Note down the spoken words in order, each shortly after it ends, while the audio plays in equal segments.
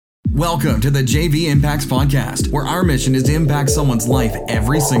Welcome to the JV Impacts Podcast, where our mission is to impact someone's life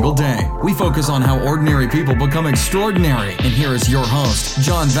every single day. We focus on how ordinary people become extraordinary. And here is your host,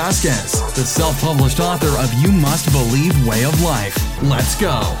 John Vasquez, the self-published author of You Must Believe Way of Life. Let's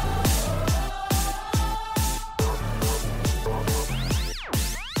go.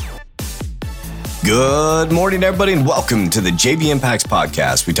 Good morning, everybody, and welcome to the JV Impacts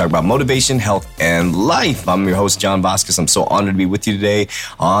Podcast. We talk about motivation, health, and life. I'm your host, John Vasquez. I'm so honored to be with you today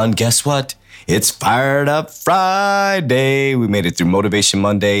on, guess what? It's Fired Up Friday. We made it through Motivation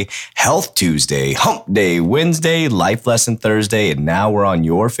Monday, Health Tuesday, Hump Day Wednesday, Life Lesson Thursday, and now we're on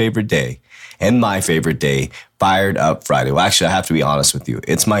your favorite day and my favorite day, Fired Up Friday. Well, actually, I have to be honest with you.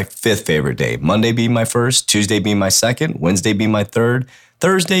 It's my fifth favorite day. Monday being my first, Tuesday being my second, Wednesday being my third,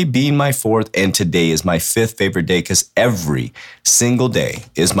 Thursday being my fourth, and today is my fifth favorite day because every single day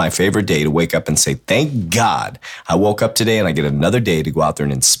is my favorite day to wake up and say, thank God I woke up today and I get another day to go out there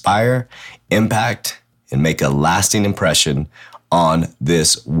and inspire, impact, and make a lasting impression on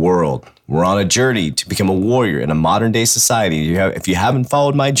this world. We're on a journey to become a warrior in a modern day society. If you haven't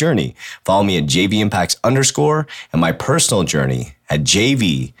followed my journey, follow me at JVImpacts_ and my personal journey at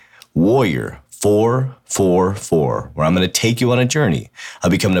JV Warrior 444, where I'm going to take you on a journey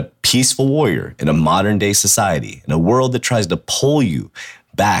of becoming a peaceful warrior in a modern day society, in a world that tries to pull you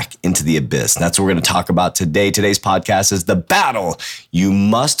back into the abyss. And that's what we're going to talk about today. Today's podcast is the battle you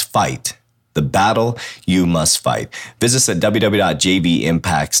must fight. The battle you must fight. Visit us at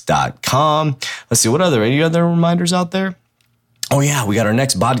www.jvimpacts.com. Let's see, any other reminders out there? Oh yeah, we got our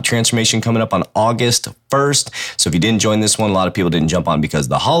next body transformation coming up on August 1st. So if you didn't join this one, a lot of people didn't jump on because of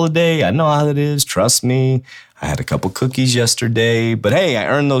the holiday. I know how it is, trust me. I had a couple cookies yesterday, but hey, I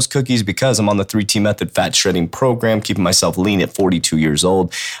earned those cookies because I'm on the 3T Method Fat Shredding Program, keeping myself lean at 42 years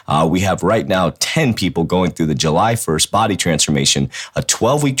old. We have right now 10 people going through the July 1st body transformation, a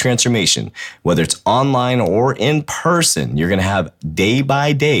 12-week transformation. Whether it's online or in person, you're gonna have day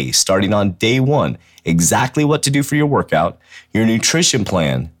by day, starting on day one, exactly what to do for your workout, your nutrition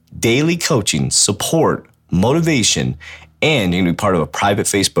plan, daily coaching, support, motivation, and you're gonna be part of a private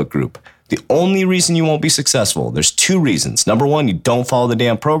Facebook group. The only reason you won't be successful, there's two reasons. Number one, you don't follow the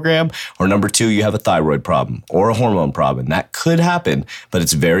damn program, or number two, you have a thyroid problem or a hormone problem. That could happen, but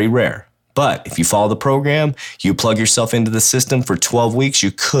it's very rare. But if you follow the program, you plug yourself into the system for 12 weeks,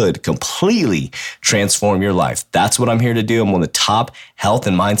 you could completely transform your life. That's what I'm here to do. I'm one of the top health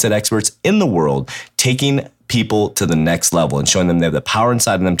and mindset experts in the world, taking people to the next level and showing them they have the power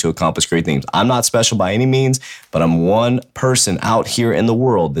inside of them to accomplish great things. I'm not special by any means, but I'm one person out here in the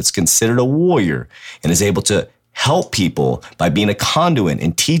world that's considered a warrior and is able to help people by being a conduit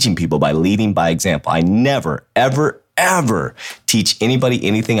and teaching people by leading by example. I never, ever teach anybody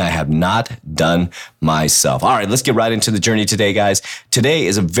anything I have not done myself. All right, let's get right into the journey today, guys. Today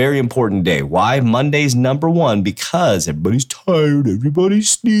is a very important day. Why? Monday's number one, because everybody's tired, everybody's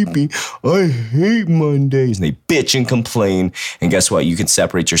sleepy. I hate Mondays. And they bitch and complain. And guess what? You can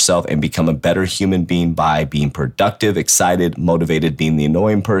separate yourself and become a better human being by being productive, excited, motivated, being the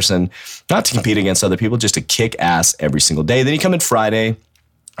annoying person, not to compete against other people, just to kick ass every single day. Then you come in Friday.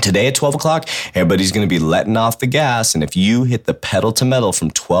 Today at 12 o'clock, everybody's going to be letting off the gas. And if you hit the pedal to metal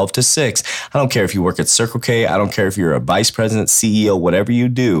from 12 to 6, I don't care if you work at Circle K, I don't care if you're a vice president, CEO, whatever you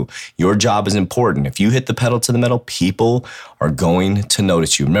do, your job is important. If you hit the pedal to the metal, people are going to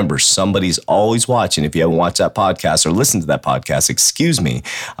notice you. Remember, somebody's always watching. If you haven't watched that podcast or listened to that podcast,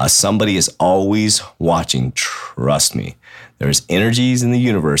 somebody is always watching. Trust me. There's energies in the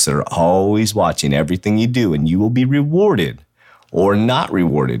universe that are always watching everything you do, and you will be rewarded or not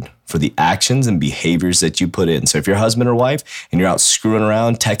rewarded for the actions and behaviors that you put in. So if you're husband or wife and you're out screwing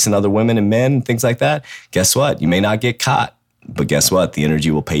around, texting other women and men and things like that, guess what? You may not get caught, but guess what? The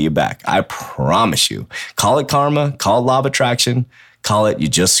energy will pay you back. I promise you. Call it karma, call it law of attraction, call it you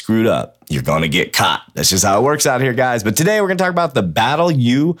just screwed up. You're going to get caught. That's just how it works out here, guys. But today we're going to talk about the battle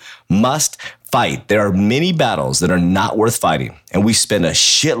you must fight. There are many battles that are not worth fighting, and we spend a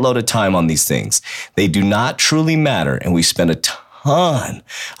shitload of time on these things. They do not truly matter, and we spend a ton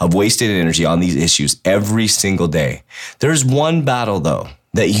of wasted energy on these issues every single day. There's one battle, though,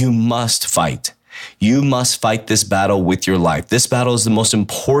 that you must fight. You must fight this battle with your life. This battle is the most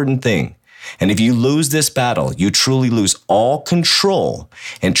important thing. And if you lose this battle, you truly lose all control,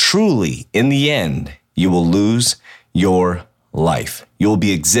 and truly, in the end, you will lose your life. You will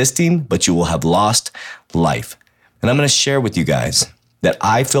be existing, but you will have lost life. And I'm going to share with you guys that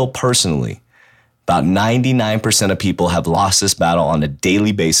I feel personally, About 99% of people have lost this battle on a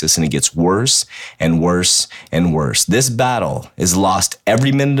daily basis, and it gets worse and worse and worse. This battle is lost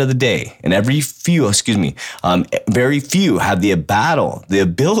every minute of the day, and very few have the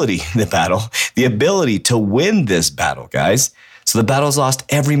ability to win this battle, guys. So the battle is lost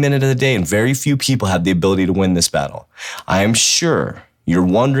every minute of the day, and very few people have the ability to win this battle. I am sure you're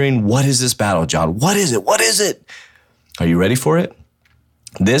wondering, what is this battle, John? What is it? What is it? Are you ready for it?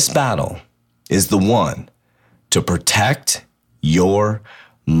 This battle is the one to protect your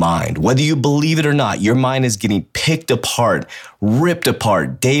mind. Whether you believe it or not, your mind is getting picked apart, ripped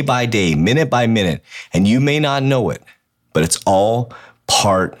apart day by day, minute by minute, and you may not know it, but it's all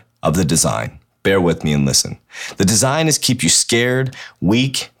part of the design. Bear with me and listen. The design is keep you scared,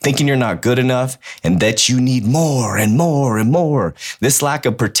 weak, thinking you're not good enough, and that you need more and more and more. This lack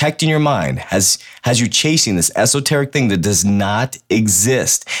of protecting your mind has you chasing this esoteric thing that does not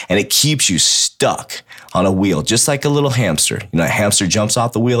exist, and it keeps you stuck on a wheel, just like a little hamster. You know, a hamster jumps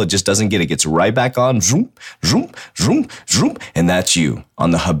off the wheel, it just doesn't get it, gets right back on, zoom, zoom, zoom, zoom, and that's you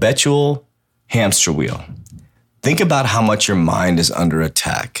on the habitual hamster wheel. Think about how much your mind is under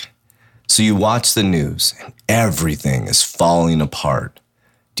attack. So you watch the news and everything is falling apart.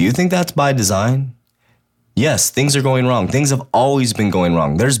 Do you think that's by design? Yes, things are going wrong. Things have always been going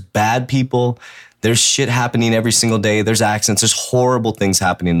wrong. There's bad people. There's shit happening every single day. There's accidents. There's horrible things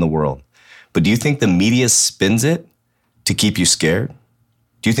happening in the world. But do you think the media spins it to keep you scared?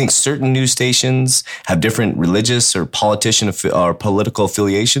 Do you think certain news stations have different religious or political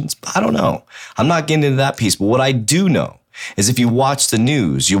affiliations? I don't know. I'm not getting into that piece. But what I do know is if you watch the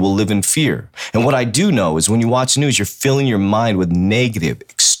news, you will live in fear. And what I do know is when you watch the news, you're filling your mind with negative,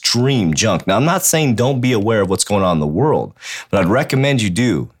 extreme junk. Now, I'm not saying don't be aware of what's going on in the world, but I'd recommend you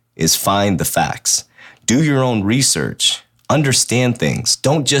do is find the facts. Do your own research. Understand things.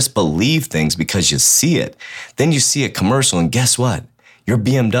 Don't just believe things because you see it. Then you see a commercial and guess what? Your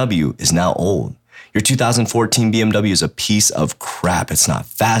BMW is now old. Your 2014 BMW is a piece of crap. It's not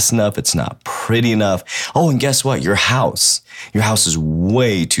fast enough. It's not pretty enough. Oh, and guess what? Your house is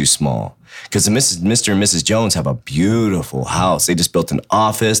way too small because Mr. and Mrs. Jones have a beautiful house. They just built an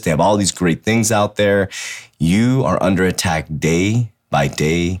office. They have all these great things out there. You are under attack day by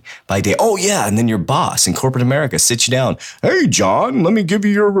day by day. Oh, yeah. And then your boss in corporate America sits you down. Hey, John, let me give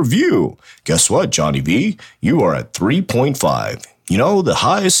you your review. Guess what, Johnny V? You are at 3.5. You know, the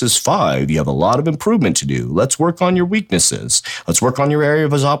highest is 5. You have a lot of improvement to do. Let's work on your weaknesses. Let's work on your area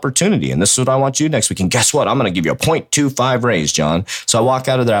of opportunity. And this is what I want you to do next week. And guess what? I'm going to give you a 0.25 raise, John. So I walk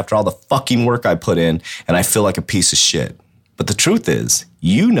out of there after all the fucking work I put in, and I feel like a piece of shit. But the truth is,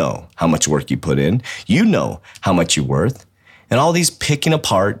 you know how much work you put in. You know how much you're worth. And all these picking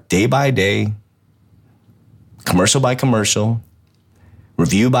apart day by day, commercial by commercial,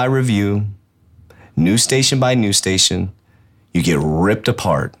 review by review, news station by news station, you get ripped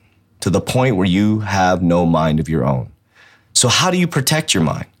apart to the point where you have no mind of your own. So how do you protect your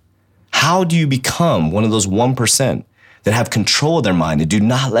mind? How do you become one of those 1% that have control of their mind and do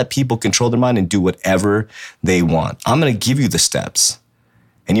not let people control their mind and do whatever they want? I'm going to give you the steps,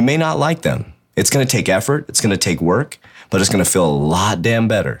 and you may not like them. It's going to take effort. It's going to take work, but it's going to feel a lot damn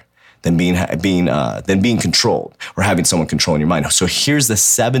better than being controlled or having someone controlling your mind. So here's the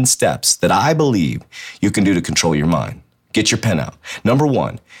 7 steps that I believe you can do to control your mind. Get your pen out. Number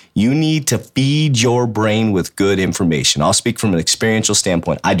 1, you need to feed your brain with good information. I'll speak from an experiential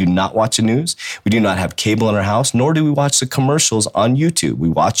standpoint. I do not watch the news. We do not have cable in our house, nor do we watch the commercials on YouTube. We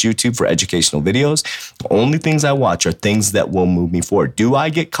watch YouTube for educational videos. The only things I watch are things that will move me forward. Do I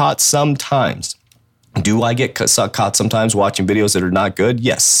get caught sometimes? Do I get caught sometimes watching videos that are not good?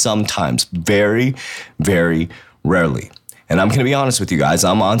 Yes, sometimes. Very, very rarely. And I'm going to be honest with you guys.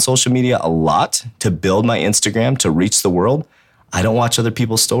 I'm on social media a lot to build my Instagram, to reach the world. I don't watch other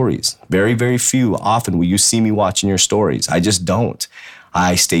people's stories. Very, very few. Often will you see me watching your stories. I just don't.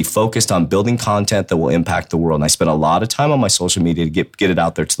 I stay focused on building content that will impact the world. And I spend a lot of time on my social media to get it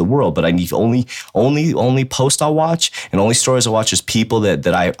out there to the world. But I need only post I'll watch and only stories I'll watch is people that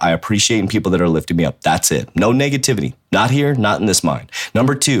I appreciate and people that are lifting me up. That's it. No negativity. Not here, not in this mind.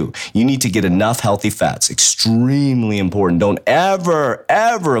 Number 2, you need to get enough healthy fats. Extremely important. Don't ever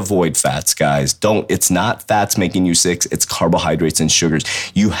avoid fats, guys. It's not fats making you sick. It's carbohydrates and sugars.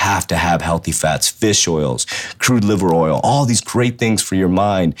 You have to have healthy fats, fish oils, crude liver oil, all these great things for your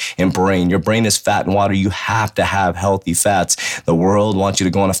mind and brain. Your brain is fat and water. You have to have healthy fats. The world wants you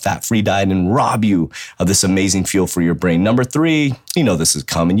to go on a fat-free diet and rob you of this amazing fuel for your brain. Number 3, you know this is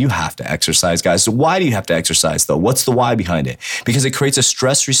coming. You have to exercise, guys. So why do you have to exercise, though? What's the why? why behind it. Because it creates a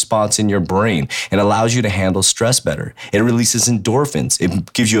stress response in your brain and allows you to handle stress better. It releases endorphins.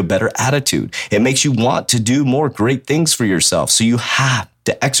 It gives you a better attitude. It makes you want to do more great things for yourself. So you have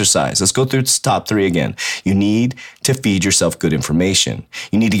to exercise. Let's go through the top 3 again. You need to feed yourself good information.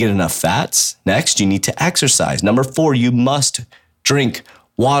 You need to get enough fats. Next, you need to exercise. Number 4, you must drink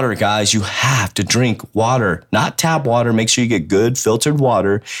water, guys. You have to drink water, not tap water. Make sure you get good filtered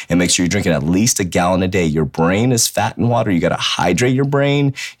water and make sure you're drinking at least a gallon a day. Your brain is fat in water. You got to hydrate your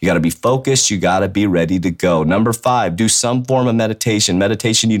brain. You got to be focused. You got to be ready to go. Number 5, do some form of meditation.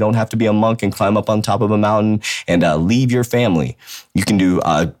 Meditation, you don't have to be a monk and climb up on top of a mountain and leave your family. You can do,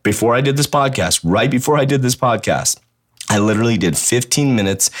 before I did this podcast, right before I did this podcast, I literally did 15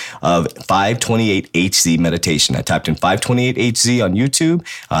 minutes of 528HZ meditation. I typed in 528HZ on YouTube.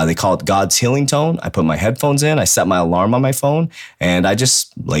 They call it God's healing tone. I put my headphones in. I set my alarm on my phone and I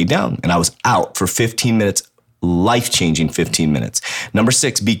just laid down and I was out for 15 minutes, life-changing 15 minutes. Number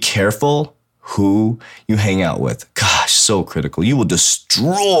 6, be careful who you hang out with. Gosh, so critical. You will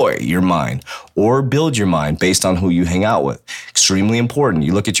destroy your mind or build your mind based on who you hang out with. Extremely important.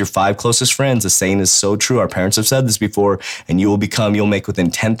 You look at your 5 closest friends. The saying is so true. Our parents have said this before, and you'll make within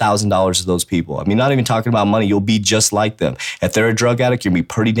 $10,000 of those people. I mean, not even talking about money. You'll be just like them. If they're a drug addict, you'll be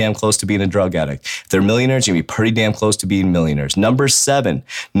pretty damn close to being a drug addict. If they're millionaires, you'll be pretty damn close to being millionaires. Number 7,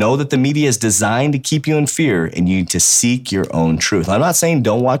 know that the media is designed to keep you in fear, and you need to seek your own truth. I'm not saying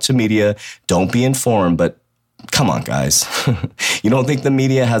don't watch the media, don't be informed, but come on, guys. You don't think the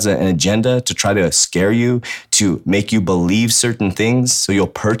media has an agenda to try to scare you, to make you believe certain things, so you'll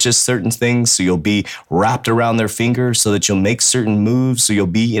purchase certain things, so you'll be wrapped around their finger, so that you'll make certain moves, so you'll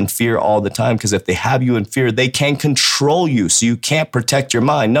be in fear all the time? Because if they have you in fear, they can control you, so you can't protect your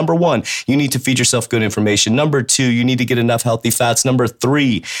mind. Number 1, you need to feed yourself good information. Number 2, you need to get enough healthy fats. Number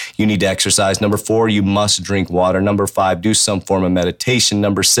 3, you need to exercise. Number 4, you must drink water. Number 5, do some form of meditation.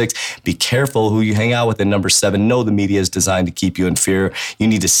 Number 6, be careful who you hang out with. And number 7, know the media is designed to keep you in fear. You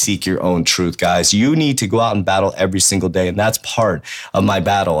need to seek your own truth, guys. You need to go out and battle every single day. And that's part of my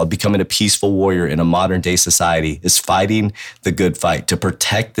battle of becoming a peaceful warrior in a modern day society, is fighting the good fight to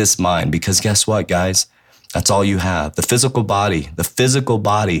protect this mind. Because guess what, guys? That's all you have. The physical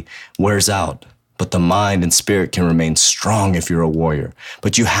body wears out. But the mind and spirit can remain strong if you're a warrior.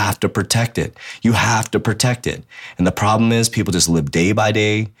 But you have to protect it. You have to protect it. And the problem is people just live day by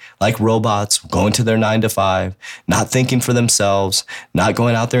day like robots, going to their 9 to 5, not thinking for themselves, not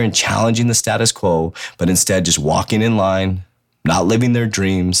going out there and challenging the status quo, but instead just walking in line, not living their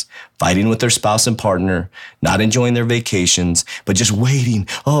dreams, fighting with their spouse and partner, not enjoying their vacations, but just waiting.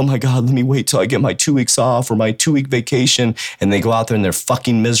 Oh my God, let me wait till I get my 2 weeks off or my 2-week vacation. And they go out there and they're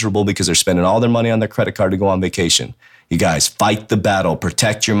fucking miserable because they're spending all their money on their credit card to go on vacation. You guys, fight the battle,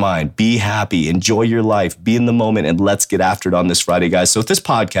 protect your mind, be happy, enjoy your life, be in the moment, and let's get after it on this Friday, guys. So if this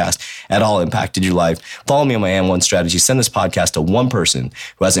podcast at all impacted your life, follow me on my And1 strategy. Send this podcast to one person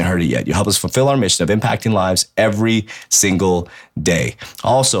who hasn't heard it yet. You help us fulfill our mission of impacting lives every single day.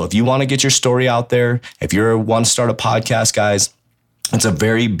 Also, if you want to get your story out there, if you want to start a podcast, guys, it's a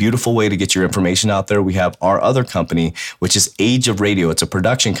very beautiful way to get your information out there. We have our other company, which is Age of Radio. It's a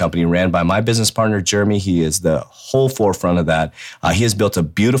production company ran by my business partner, Jeremy. He is the whole forefront of that. He has built a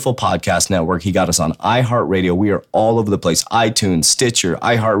beautiful podcast network. He got us on iHeartRadio. We are all over the place. iTunes, Stitcher,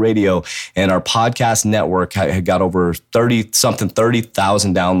 iHeartRadio. And our podcast network had got over 30,000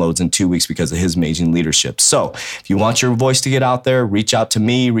 downloads in 2 weeks because of his amazing leadership. So if you want your voice to get out there, reach out to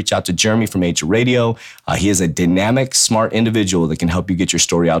me, reach out to Jeremy from Age of Radio. He is a dynamic, smart individual that can help you get your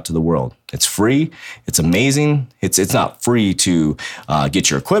story out to the world. It's free. It's amazing. It's not free to get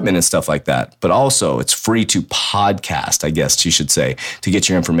your equipment and stuff like that, but also it's free to podcast, I guess you should say, to get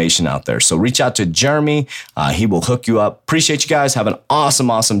your information out there. So reach out to Jeremy. He will hook you up. Appreciate you guys. Have an awesome,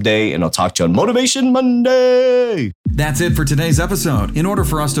 awesome day, and I'll talk to you on Motivation Monday. That's it for today's episode. In order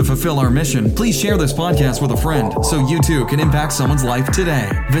for us to fulfill our mission, please share this podcast with a friend so you too can impact someone's life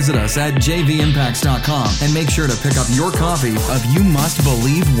today. Visit us at jvimpacts.com and make sure to pick up your copy of You Must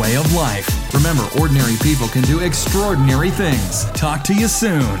Believe Way of Life. Remember, ordinary people can do extraordinary things. Talk to you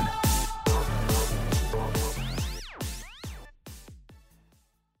soon.